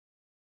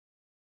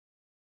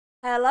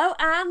Hello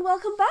and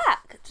welcome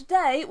back!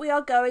 Today we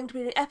are going to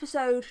be doing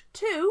episode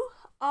 2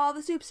 of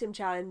the Super Sim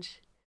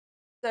Challenge.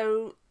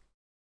 So,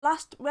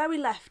 where we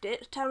left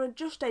it, Tara had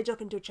just staged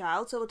up into a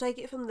child, so we'll take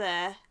it from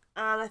there,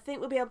 and I think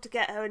we'll be able to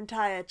get her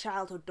entire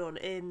childhood done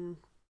in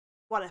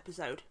one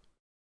episode.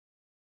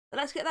 So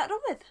let's get that done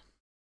with.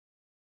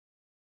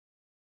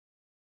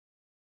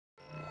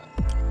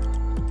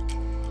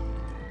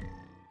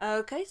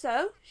 Okay,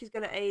 so she's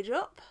going to age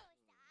up.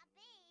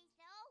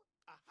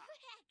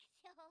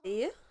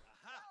 Here.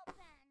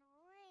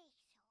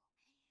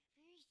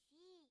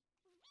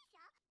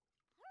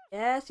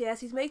 Yes,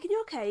 he's making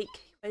your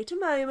cake. Wait a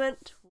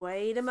moment.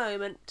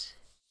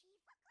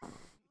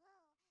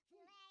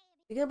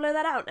 You're gonna blow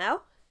that out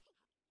now?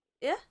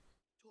 Yeah?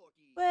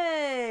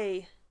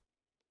 Way!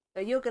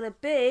 So you're gonna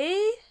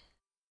be...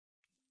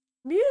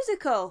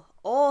 musical!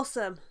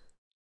 Awesome!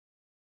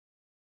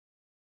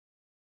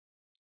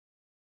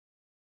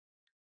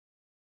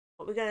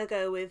 What we're gonna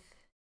go with...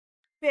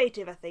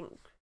 creative, I think.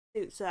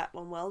 Suits that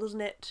one well,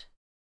 doesn't it?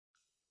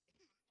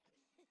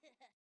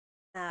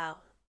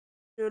 Now,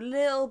 do a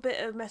little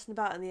bit of messing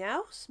about in the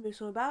house. Move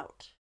some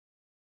about.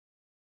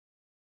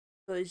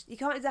 Because you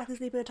can't exactly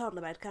sleep in a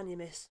toddler bed, can you,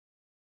 miss?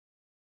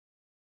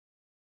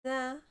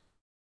 Nah.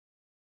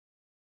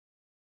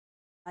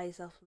 Buy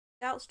yourself some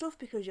scout stuff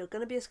because you're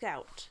gonna be a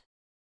scout.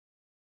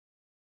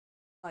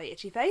 Oh,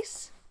 itchy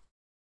face.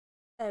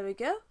 There we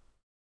go.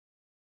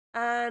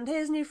 And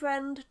here's new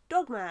friend,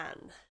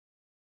 Dogman.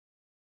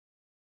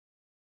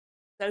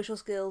 Social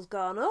skills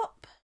gone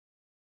up.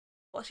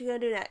 What's she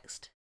going to do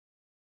next?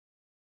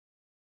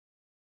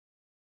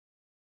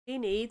 She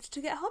needs to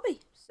get a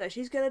hobby. So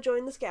she's going to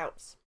join the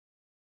Scouts.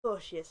 Of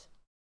course she is.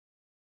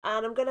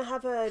 And I'm going to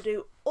have her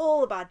do all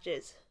the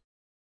badges.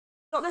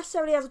 Not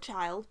necessarily as a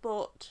child,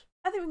 but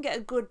I think we can get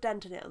a good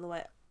dent in it on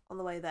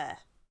the way there.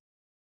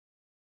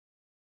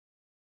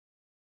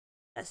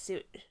 Let's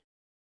see.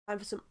 Time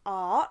for some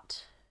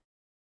art.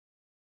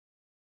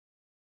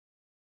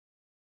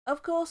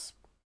 Of course,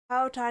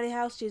 our tiny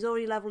house, she's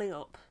already levelling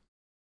up.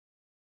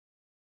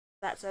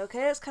 That's okay,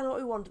 that's kind of what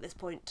we want at this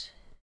point.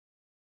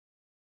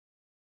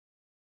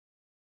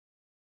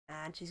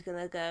 And she's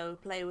gonna go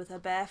play with her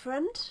bear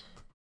friend.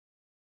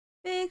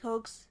 Big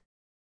hugs.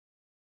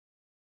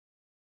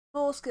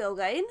 More skill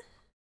gain,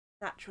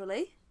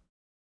 naturally.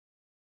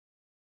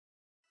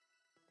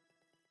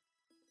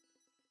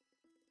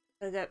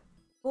 Gonna get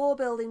more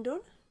building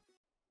done.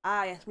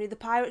 Ah yes, we need the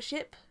pirate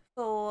ship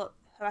for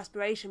her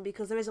aspiration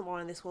because there isn't one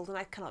in this world and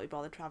I cannot be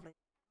bothered travelling.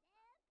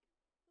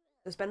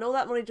 So spend all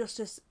that money just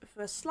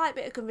for a slight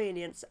bit of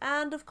convenience,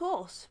 and of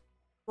course,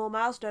 more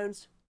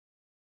milestones.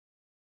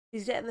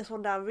 She's getting this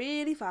one down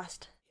really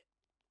fast.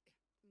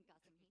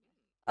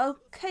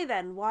 Okay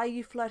then, why are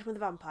you flirting with a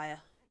vampire?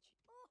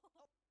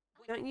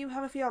 Don't you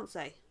have a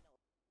fiance?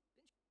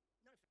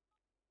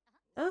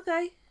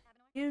 Okay,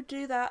 you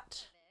do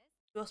that.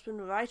 Your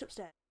husband right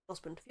upstairs.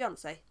 Husband,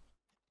 fiance.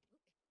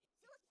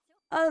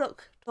 Oh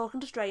look, talking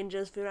to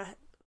strangers.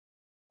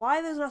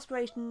 Why there's an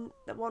aspiration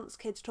that wants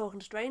kids talking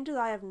to strangers,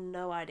 I have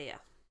no idea.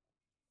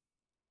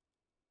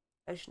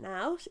 So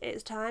now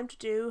it's time to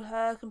do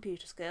her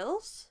computer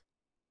skills.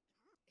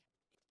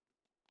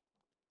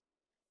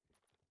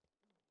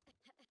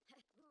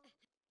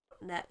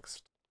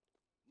 Next.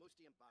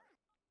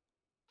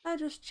 I'm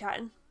just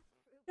chatting.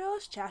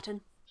 Just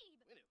chatting.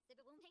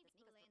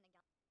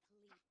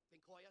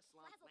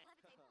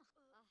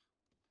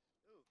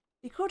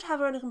 You could have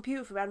her on a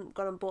computer if we hadn't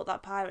gone and bought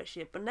that pirate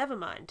ship, but never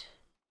mind.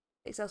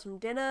 Take herself some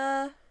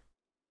dinner.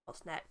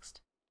 What's next?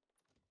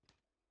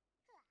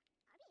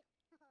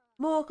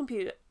 More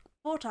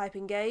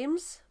typing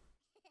games.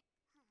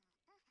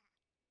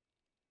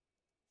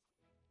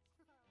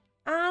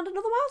 And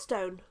another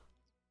milestone.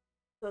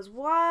 Because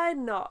why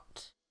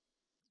not?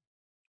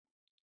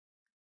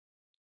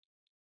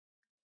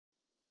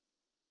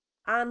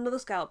 And another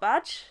scout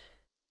badge.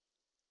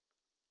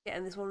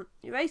 Getting this one.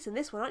 You're racing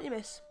this one, aren't you,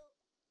 miss?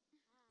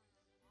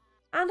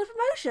 And a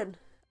promotion.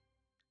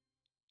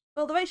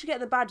 Well, the rate you're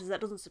getting the badges,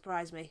 that doesn't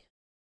surprise me.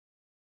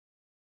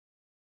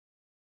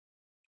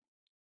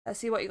 Let's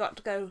see what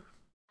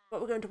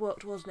what we're going to work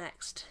towards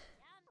next.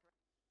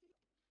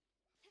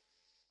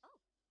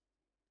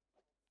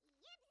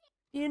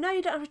 You know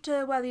you don't have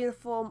to wear the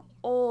uniform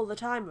all the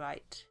time,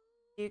 right?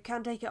 You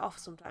can take it off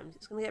sometimes.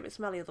 It's going to get a bit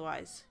smelly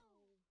otherwise.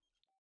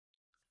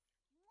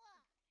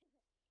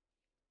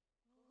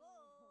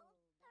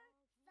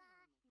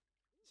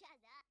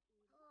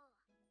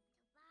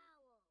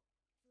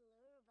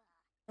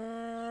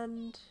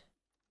 And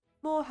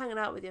more hanging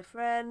out with your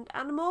friend,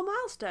 and more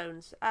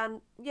milestones.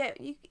 And yeah,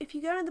 if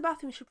you go in the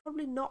bathroom, you should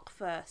probably knock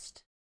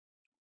first.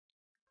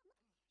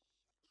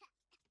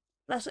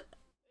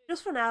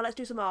 Just for now, let's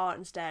do some art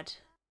instead.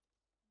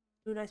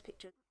 Ooh, nice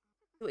picture.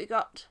 See what you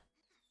got.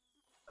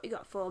 What you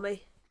got for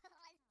me?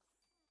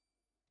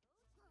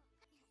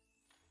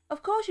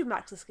 Of course you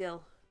max the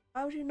skill.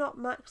 Why would you not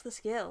max the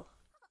skill?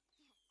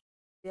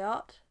 The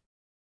art.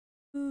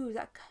 Ooh, is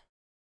that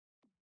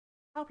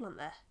cow plant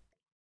there?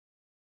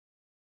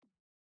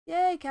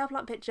 Yay, cow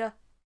plant picture.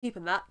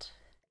 Keeping that.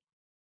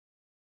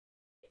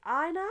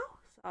 eye now?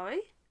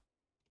 Sorry.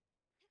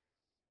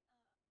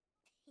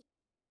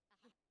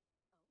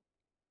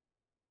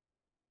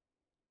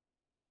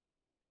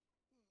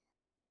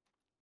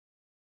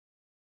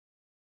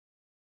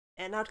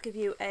 And now to give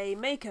you a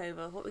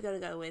makeover, what we're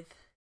going to go with.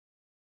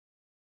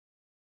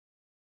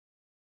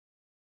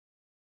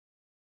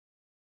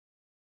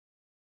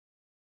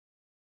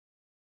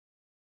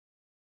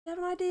 Do you have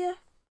an idea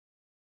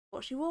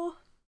what she wore?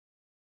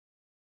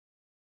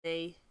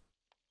 See.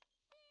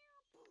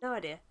 No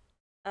idea.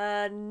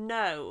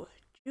 No.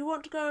 Do you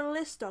want to go on a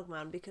list,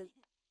 Dogman? Because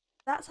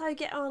that's how you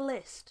get on a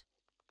list.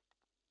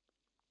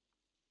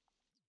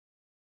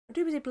 I'm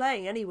too busy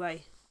playing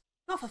anyway.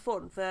 Not for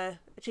fun, for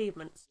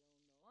achievements.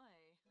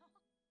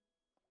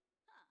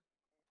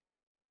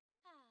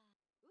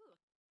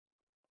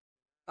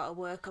 Gotta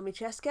work on my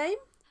chess game.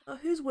 Oh,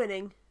 who's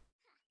winning?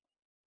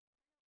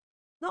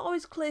 Not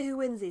always clear who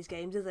wins these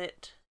games, is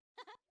it?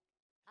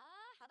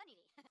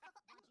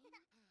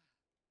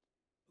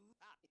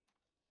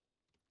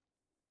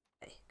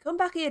 Hey, come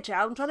back here,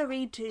 child. I'm trying to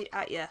read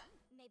at you.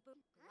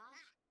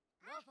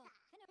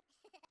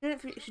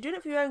 She's doing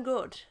it for your own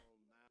good.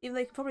 Even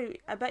though you can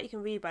probably, I bet you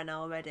can read by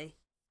now already.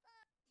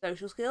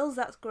 Social skills,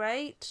 that's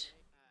great.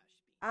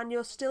 And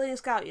you're still in a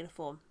scout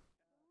uniform.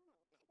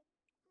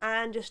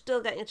 And you're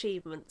still getting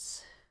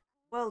achievements.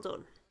 Well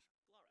done.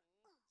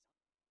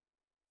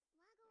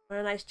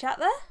 Very nice chat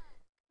there.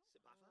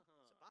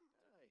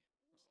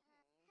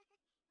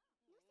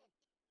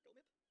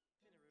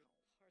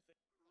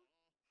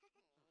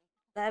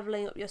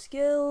 Leveling up your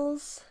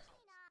skills.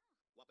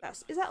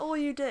 Is that all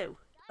you do?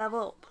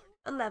 Level up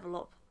and level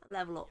up and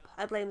level up.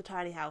 I blame the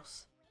tiny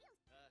house.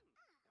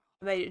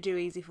 I made it too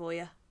easy for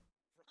you.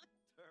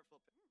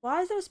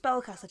 Why is there a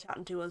spellcaster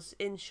chatting to us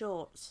in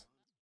shorts?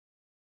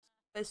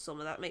 There's some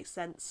of that makes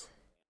sense.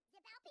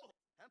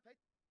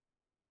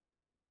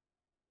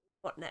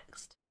 What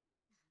next?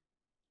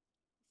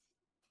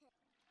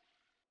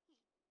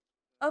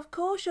 Of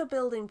course you're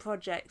building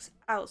projects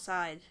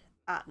outside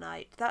at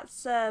night.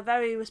 That's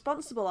very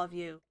responsible of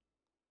you.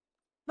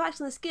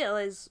 Maxing the skill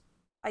is,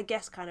 I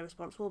guess, kind of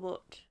responsible,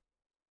 but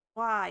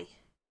why?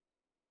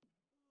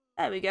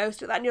 There we go,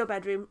 stick that in your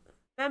bedroom.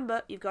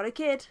 Remember, you've got a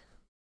kid.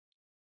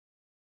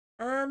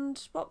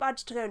 And what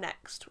badge to go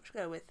next? What should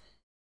we go with?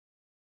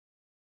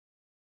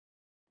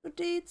 Good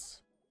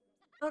deeds.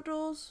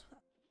 Outdoors.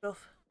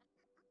 Stuff.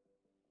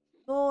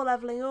 More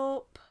levelling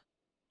up.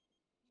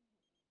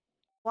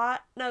 Why?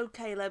 No,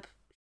 Caleb.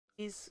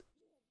 She's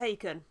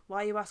taken.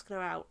 Why are you asking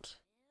her out?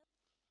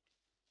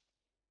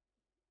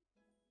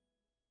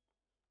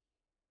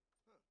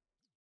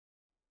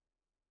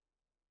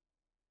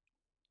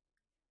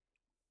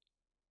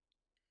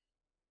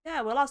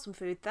 Yeah, we'll have some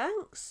food,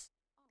 thanks.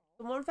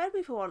 Someone fed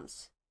me for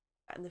once.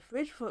 Get in the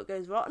fridge before it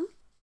goes rotten.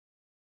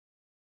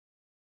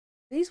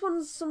 These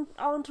ones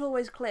aren't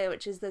always clear,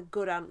 which is the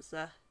good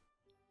answer.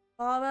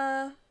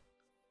 Clara.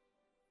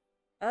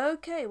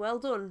 Okay, well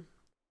done.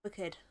 The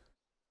kid.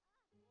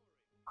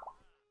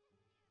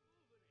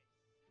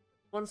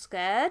 One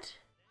scared.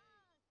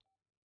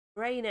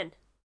 Raining.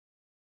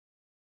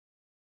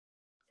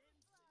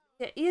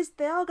 Yeah,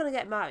 they are going to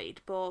get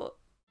married, but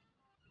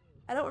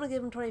I don't want to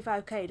give them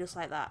 25k just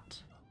like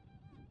that.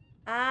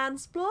 And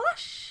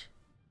splash!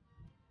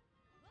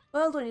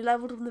 Well done, you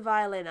levelled up the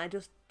violin. I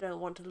just don't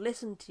want to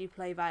listen to you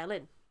play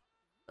violin.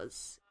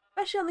 Because,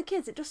 especially on the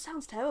kids, it just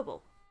sounds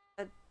terrible.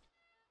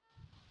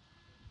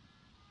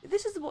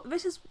 This is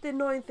the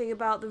annoying thing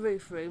about the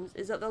roof rooms,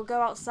 is that they'll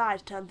go outside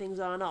to turn things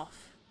on and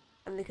off.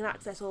 And they can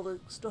access all the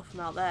stuff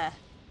from out there.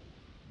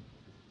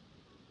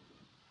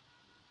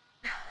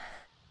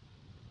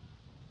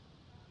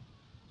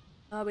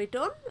 Are we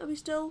done? Are we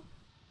still...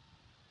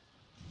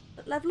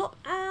 Level up,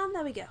 and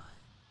there we go.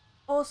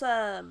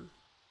 Awesome!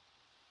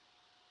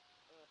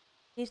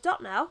 Can you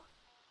stop now?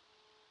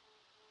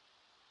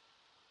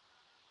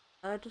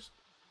 Just...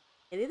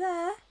 Nearly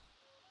there.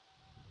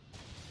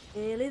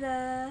 Nearly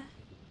there.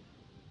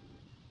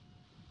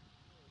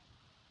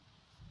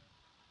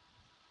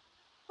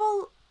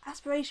 Full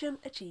aspiration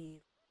achieved.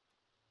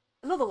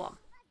 Another one.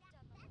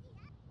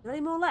 Is there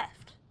any more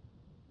left?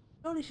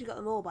 Surely she's got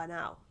them all by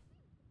now.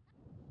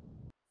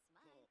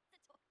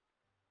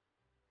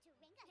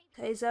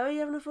 Okay, Zoe, you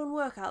having a fun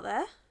work out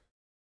there?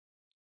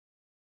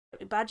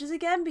 Get me badges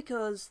again,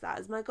 because that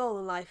is my goal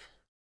in life.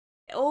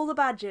 Get all the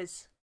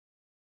badges.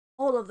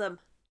 All of them.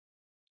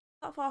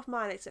 Not far off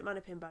mine, except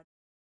Manipin badge.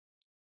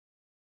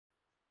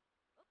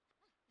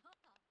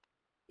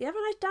 You have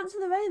a nice dance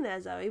in the rain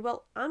there, Zoe.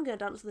 Well, I'm going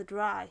to dance in the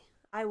dry.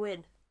 I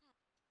win.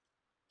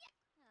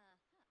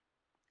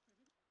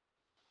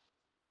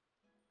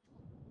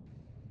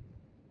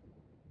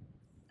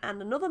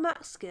 And another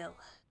max skill.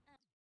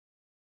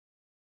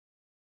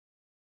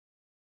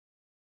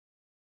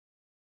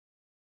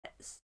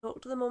 Let's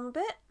talk to the mum a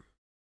bit.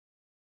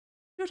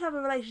 Should have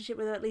a relationship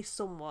with her at least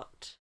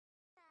somewhat.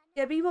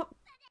 Yeah, be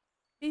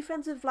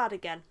friends with Vlad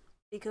again,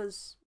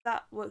 because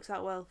that works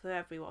out well for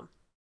everyone.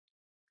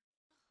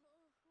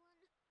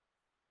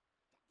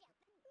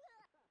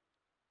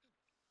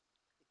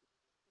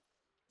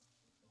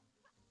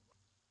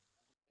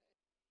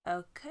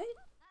 Okay.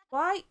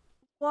 Why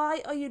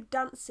are you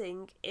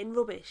dancing in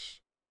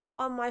rubbish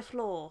on my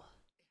floor?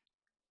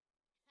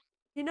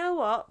 You know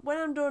what? When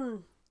I'm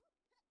done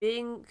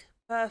being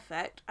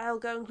perfect, I'll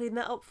go and clean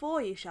that up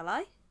for you, shall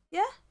I?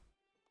 Yeah?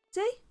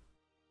 See?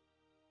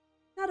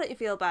 Now don't you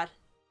feel bad?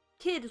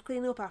 Kid is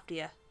cleaning up after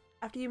you.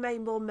 After you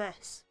made more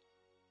mess.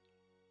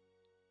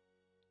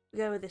 We're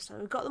going with this time.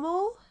 We've got them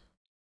all?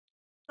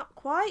 Not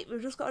quite.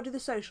 We've just got to do the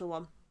social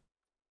one.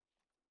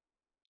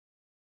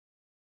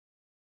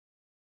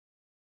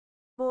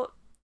 But,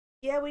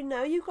 yeah, we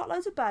know you've got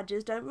loads of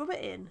badges. Don't rub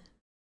it in.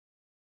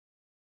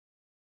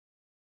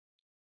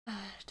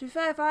 To be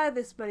fair, if I had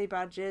this many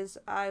badges,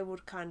 I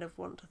would kind of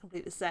want to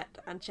complete the set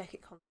and check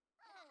it.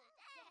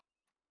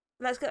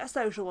 Let's get that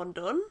social one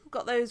done.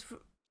 Got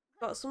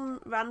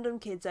some random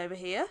kids over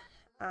here,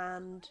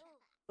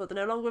 but they're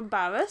no longer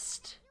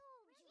embarrassed.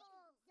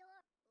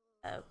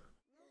 Oh,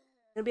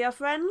 gonna be our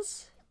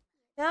friends?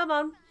 Come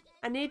on,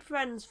 I need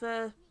friends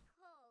for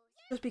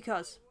just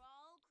because.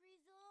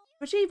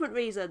 For achievement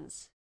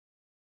reasons.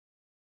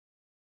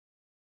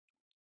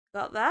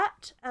 Got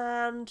that,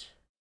 and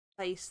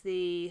place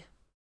the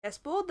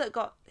chessboard that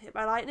got hit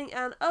by lightning,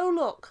 and oh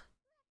look!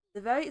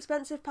 The very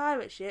expensive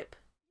pirate ship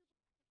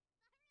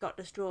got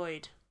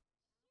destroyed.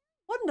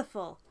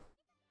 Wonderful!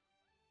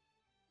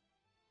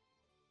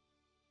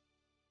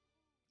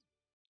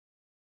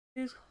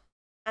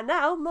 And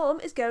now Mum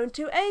is going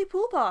to a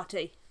pool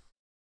party.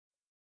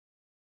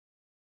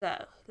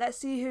 So, let's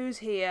see who's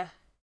here.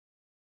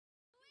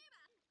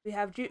 We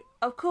have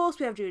of course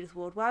we have Judith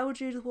Ward. Why would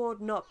Judith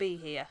Ward not be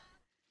here?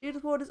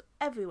 Judith Ward is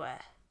everywhere.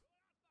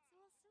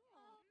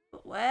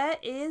 But where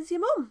is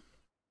your mum?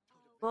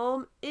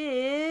 Mum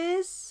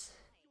is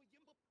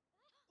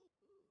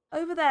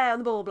over there on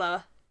the ball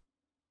blower.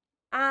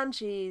 And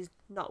she's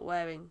not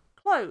wearing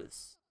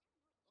clothes.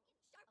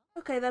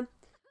 Okay then.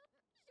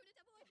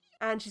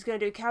 And she's going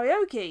to do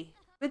karaoke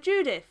with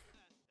Judith.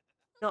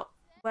 Not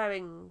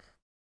wearing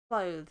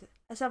clothes.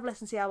 Let's have a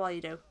listen and see how well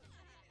you do.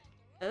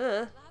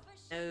 No.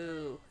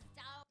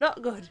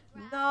 Not good.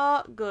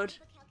 Not good.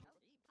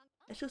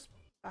 Let's just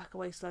back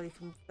away slowly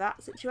from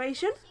that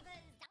situation.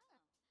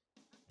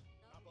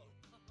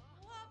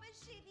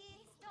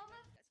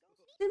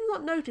 Did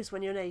not notice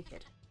when you're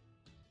naked.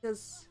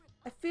 Because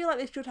I feel like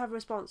they should have a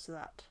response to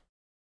that.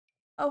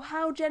 Oh,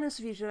 how generous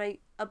of you to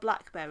make a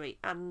blackberry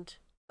and...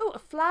 oh, a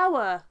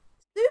flower!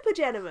 Super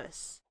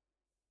generous!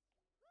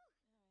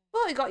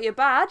 Well, you got your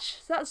badge,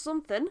 so that's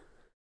something.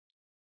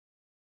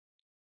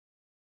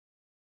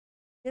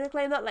 You're gonna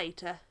claim that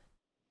later.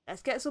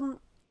 Let's get some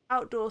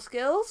outdoor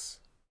skills.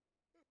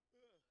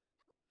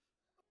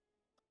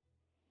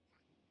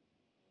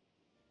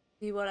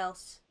 See what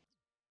else.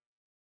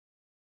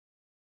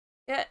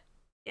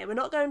 Yeah, we're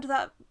not going to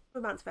that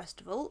romance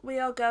festival. We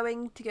are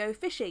going to go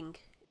fishing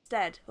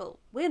instead. Well,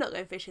 we're not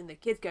going fishing, the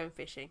kids going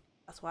fishing.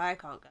 That's why I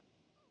can't go.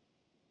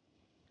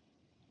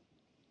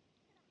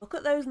 Look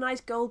at those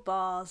nice gold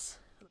bars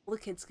and all the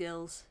kid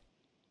skills.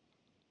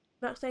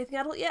 Max anything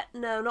adult yet?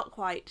 No, not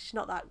quite. She's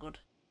not that good.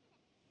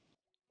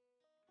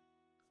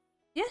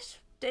 Yes,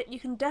 you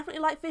can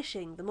definitely like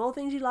fishing. The more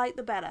things you like,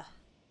 the better.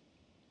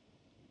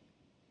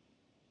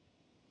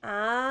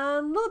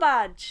 And another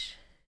badge.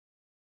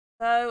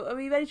 So, are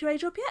we ready to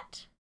age up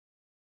yet?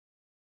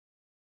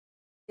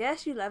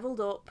 Yes, you leveled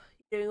up.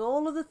 You're doing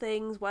all of the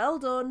things. Well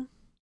done.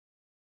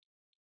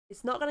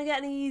 It's not going to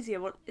get any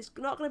easier. It's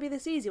not going to be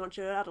this easy once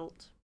you're an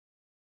adult.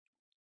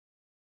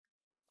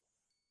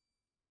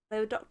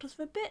 Play with doctors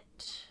for a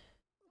bit.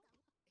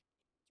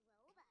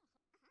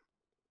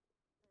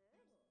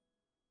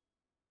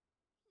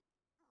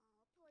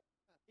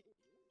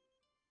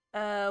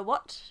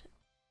 What?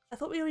 I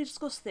thought we already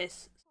discussed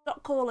this.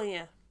 Stop calling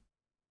her.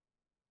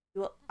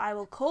 I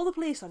will call the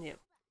police on you.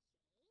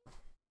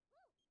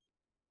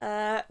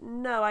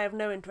 No, I have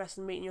no interest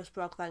in meeting your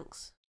Sprog,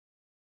 thanks.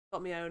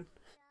 Got my own.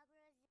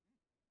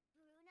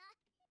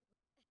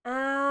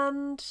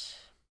 And...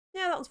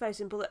 yeah, that was very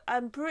simple.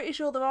 I'm pretty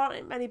sure there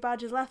aren't many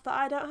badges left that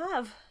I don't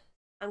have.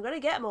 I'm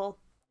gonna get them all.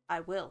 I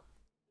will.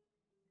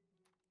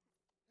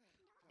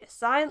 Yes,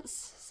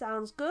 science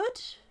sounds good.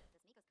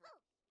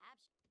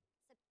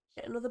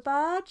 Get another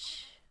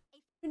badge.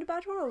 Doing a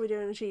badge one or are we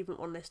doing an achievement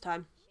one this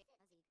time?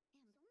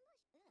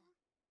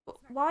 But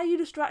why are you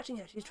distracting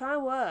her? She's trying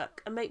to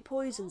work and make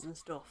poisons and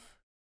stuff.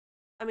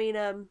 I mean,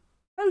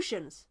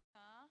 potions.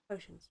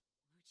 Potions.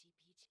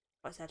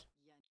 What I said.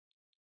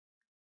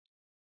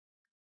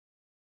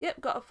 Yep,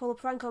 got to pull a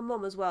prank on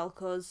Mum as well,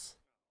 because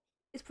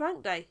it's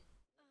prank day.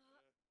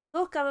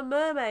 Look, I'm a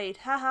mermaid.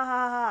 Ha ha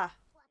ha ha.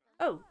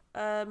 Oh,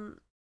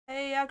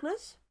 hey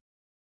Agnes?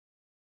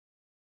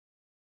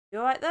 You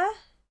alright there?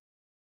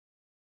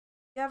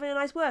 You having a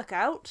nice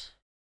workout?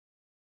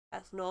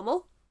 That's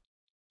normal.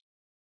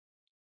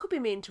 Could be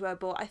mean to her,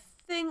 but I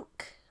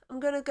think I'm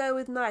going to go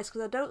with nice,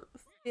 because I don't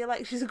feel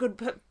like she's a good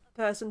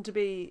person to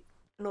be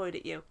annoyed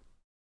at you.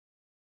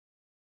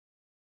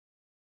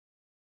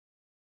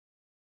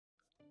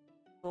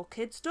 More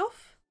kid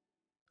stuff?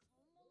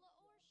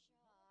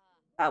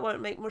 That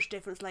won't make much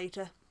difference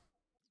later.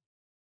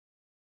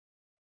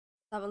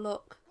 Have a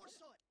look.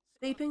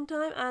 Sleeping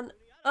time, and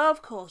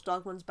of course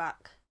Dogman's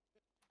back.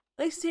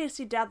 At least he's here to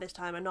see Dad this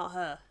time and not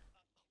her.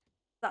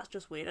 That's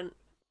just weird. And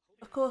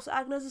of course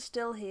Agnes is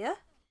still here.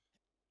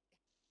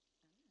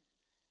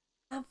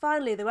 And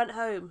finally they went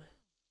home.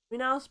 We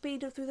now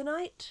speed up through the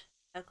night.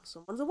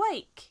 Someone's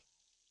awake.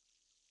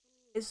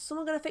 Is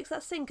someone going to fix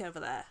that sink over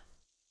there?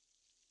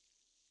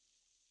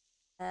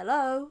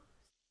 Hello?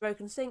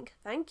 Broken sink.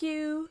 Thank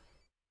you.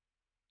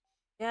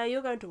 Yeah,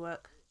 you're going to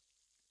work.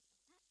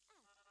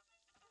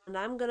 And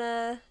I'm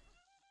gonna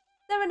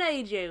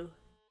serenade you.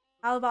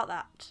 How about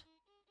that?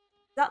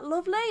 Is that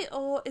lovely,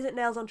 or is it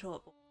nails on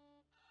chalkboard?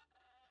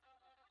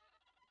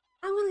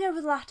 I'm gonna go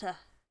with the latter.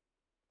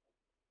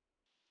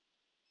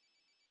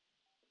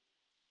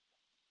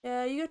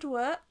 Yeah, you go to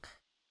work.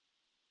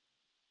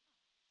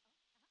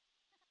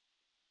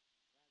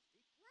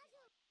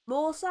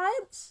 More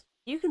science?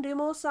 You can do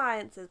more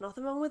science. There's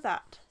nothing wrong with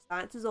that.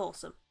 Science is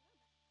awesome.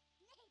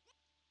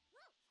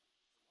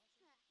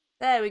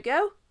 There we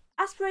go.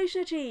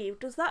 Aspiration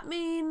achieved. Does that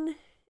mean... Is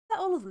that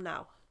all of them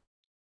now?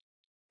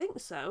 I think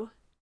so.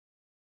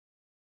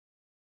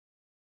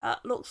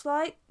 Looks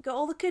like got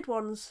all the kid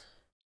ones.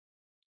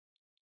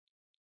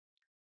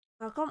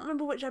 I can't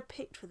remember which I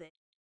picked for this.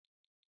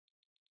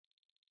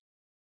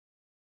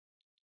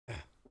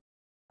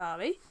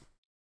 Sorry.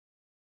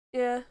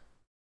 Yeah.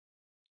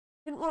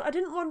 I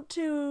didn't want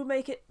to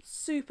make it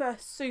super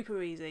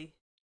easy.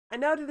 I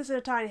know I did this in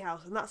a tiny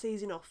house and that's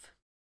easy enough.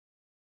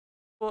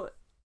 But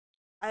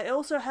it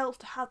also helps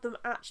to have them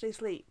actually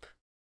sleep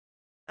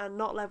and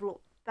not level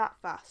up that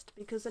fast,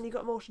 because then you've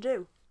got more to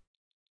do.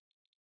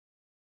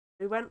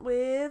 We went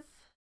with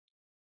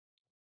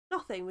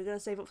nothing. We're going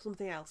to save up for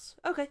something else.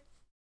 Okay.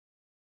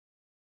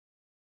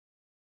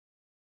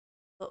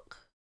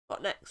 Look,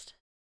 what next?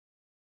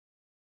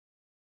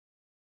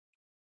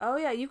 Oh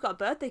yeah, you've got a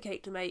birthday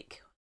cake to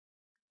make.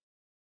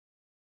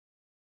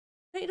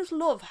 Don't you just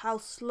love how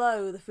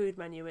slow the food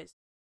menu is?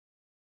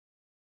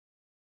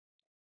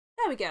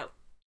 There we go.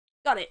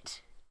 Got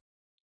it.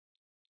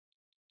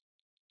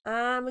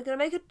 And we're going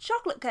to make a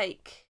chocolate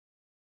cake.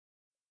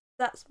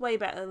 That's way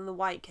better than the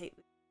white cake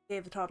we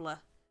gave the toddler.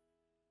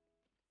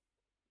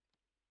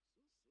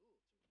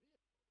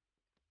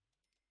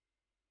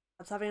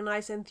 That's having a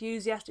nice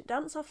enthusiastic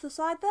dance off the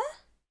side there.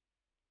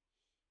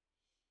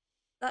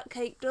 That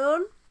cake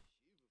done.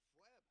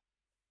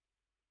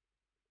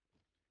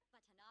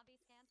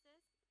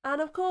 And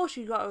of course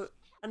you got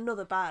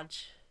another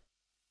badge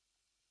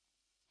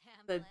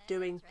for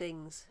doing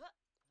things.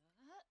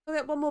 I'll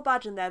get one more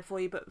badge in there before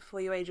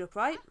you age up,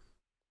 right?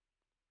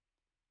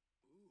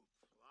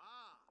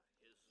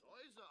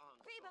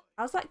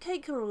 How's that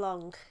cake coming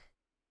along?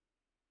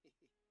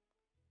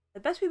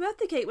 It best be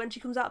birthday cake when she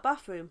comes out of the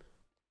bathroom.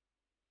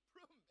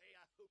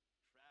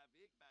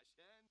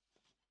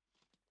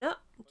 Nope,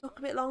 it took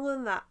a bit longer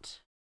than that.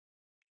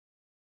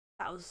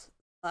 That was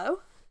slow.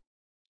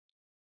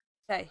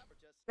 Okay,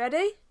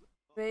 ready?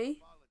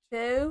 3,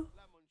 2,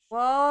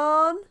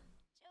 1.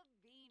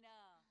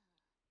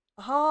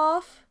 A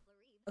half,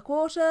 a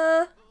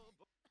quarter,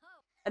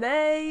 an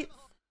eighth.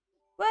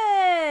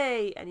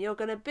 Way! And you're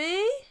gonna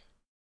be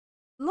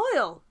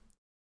loyal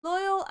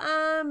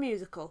and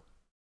musical.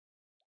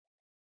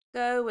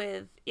 Go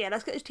with, yeah,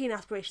 let's get these teen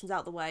aspirations out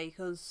of the way,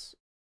 because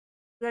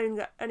we've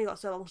only got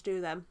so long to do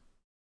them.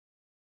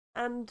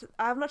 And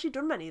I haven't actually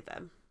done many of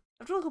them.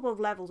 I've done a couple of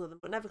levels of them,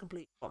 but never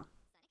complete one.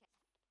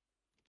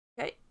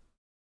 Okay.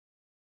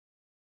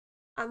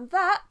 And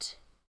that,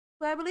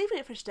 where we're leaving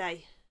it for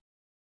today.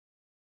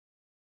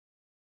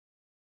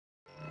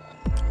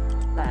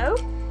 So,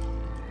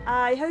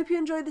 I hope you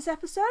enjoyed this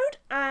episode,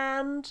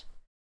 and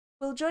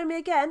will join me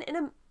again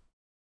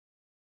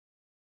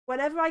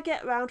whenever I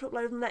get around to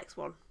uploading the next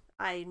one.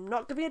 I'm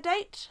not giving a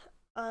date,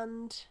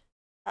 and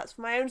that's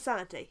for my own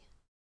sanity.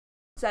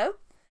 So,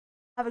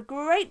 have a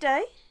great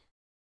day,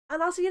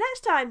 and I'll see you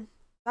next time.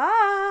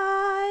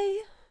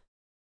 Bye!